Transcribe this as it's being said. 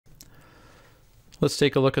Let's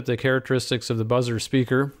take a look at the characteristics of the buzzer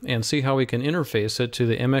speaker and see how we can interface it to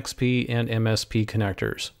the MXP and MSP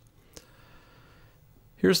connectors.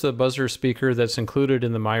 Here's the buzzer speaker that's included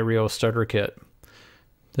in the myRIO starter kit.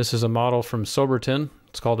 This is a model from Soberton.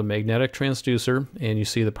 It's called a magnetic transducer, and you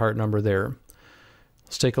see the part number there.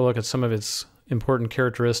 Let's take a look at some of its important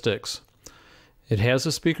characteristics. It has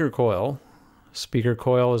a speaker coil. Speaker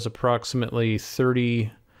coil is approximately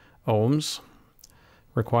 30 ohms,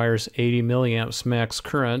 requires 80 milliamps max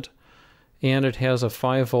current, and it has a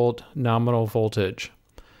 5-volt nominal voltage.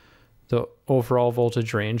 The overall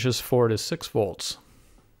voltage range is 4 to 6 volts.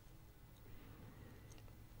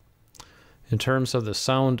 In terms of the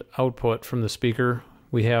sound output from the speaker,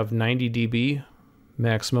 we have 90 dB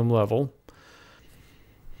maximum level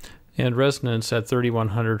and resonance at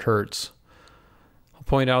 3100 Hertz. I'll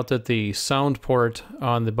point out that the sound port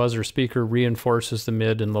on the buzzer speaker reinforces the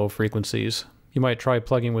mid and low frequencies. You might try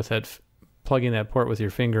plugging that port with your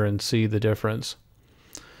finger and see the difference.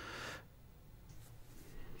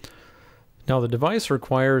 Now the device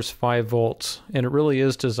requires 5 volts, and it really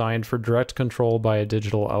is designed for direct control by a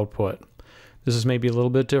digital output. This is maybe a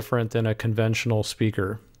little bit different than a conventional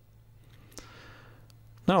speaker.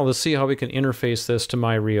 Now let's see how we can interface this to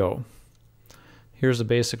myRIO. Here's a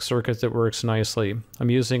basic circuit that works nicely.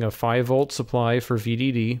 I'm using a 5-volt supply for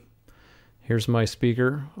VDD. Here's my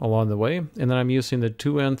speaker along the way, and then I'm using the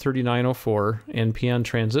 2N3904 NPN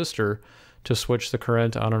transistor to switch the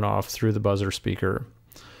current on and off through the buzzer speaker.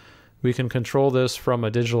 We can control this from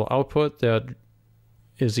a digital output that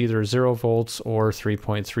is either 0 volts or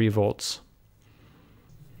 3.3 volts.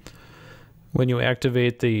 When you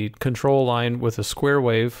activate the control line with a square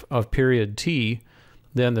wave of period t,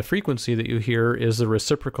 then the frequency that you hear is the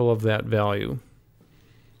reciprocal of that value.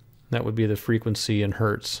 That would be the frequency in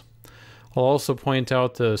hertz. I'll also point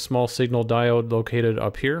out the small signal diode located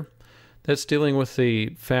up here. That's dealing with the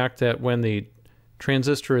fact that when the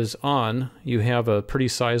transistor is on, you have a pretty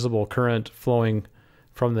sizable current flowing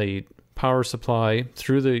from the power supply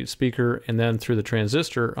through the speaker and then through the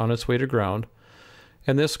transistor on its way to ground.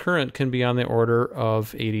 And this current can be on the order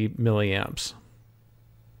of 80 milliamps.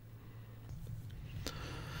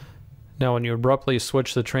 Now when you abruptly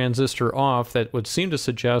switch the transistor off, that would seem to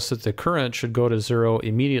suggest that the current should go to 0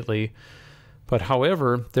 immediately. But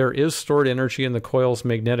however, there is stored energy in the coil's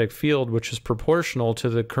magnetic field which is proportional to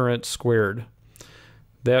the current squared.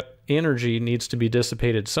 That energy needs to be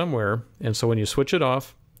dissipated somewhere, and so when you switch it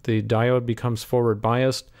off, the diode becomes forward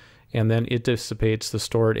biased, and then it dissipates the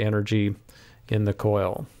stored energy in the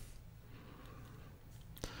coil.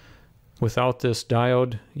 Without this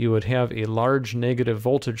diode, you would have a large negative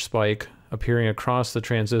voltage spike appearing across the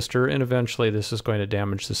transistor, and eventually this is going to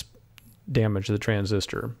damage the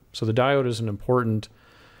transistor. So the diode is an important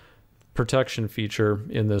protection feature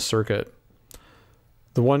in this circuit.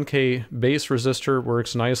 The 1K base resistor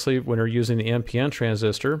works nicely when you're using the NPN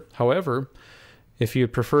transistor. However, if you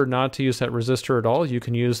prefer not to use that resistor at all, you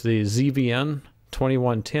can use the ZVN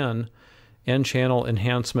 2110 N-channel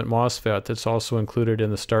enhancement MOSFET that's also included in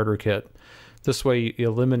the starter kit. This way you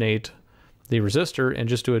eliminate the resistor and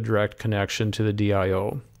just do a direct connection to the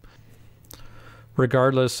DIO.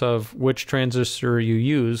 Regardless of which transistor you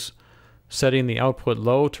use, setting the output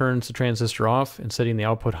low turns the transistor off, and setting the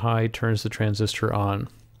output high turns the transistor on.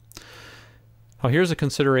 Now here's a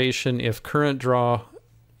consideration if current draw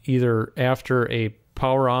either after a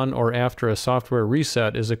power on or after a software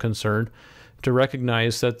reset is a concern, to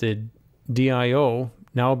recognize that the DIO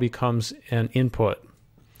now becomes an input.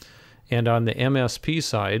 And on the MSP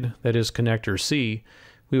side, that is connector C,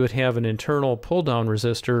 we would have an internal pull-down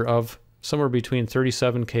resistor of somewhere between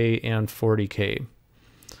 37K and 40K.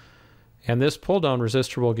 And this pull-down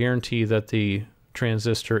resistor will guarantee that the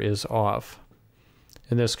transistor is off.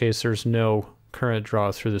 In this case, there's no current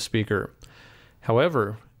draw through the speaker.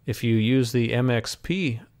 However, if you use the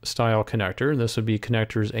MXP style connector, and this would be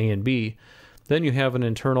connectors A and B, then you have an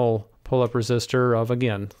internal pull-up resistor of,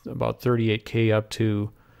 again, about 38K up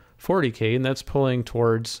to 40K, and that's pulling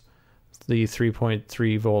towards the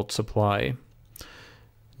 3.3 volt supply.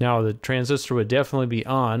 Now the transistor would definitely be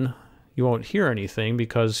on. You won't hear anything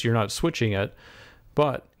because you're not switching it,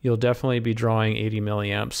 but you'll definitely be drawing 80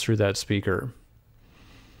 milliamps through that speaker.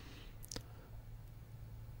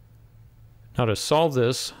 Now to solve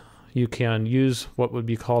this, you can use what would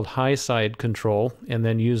be called high side control and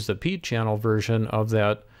then use the P channel version of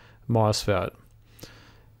that MOSFET.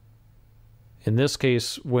 In this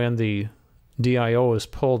case, when the DIO is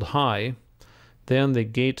pulled high, then the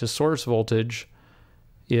gate to source voltage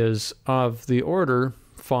is of the order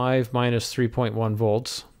 5 minus 3.1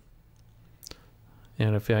 volts.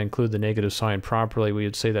 and if I include the negative sign properly, we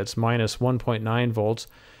would say that's minus 1.9 volts.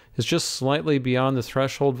 It's just slightly beyond the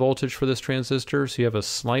threshold voltage for this transistor, so you have a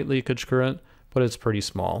slight leakage current, but it's pretty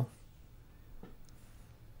small.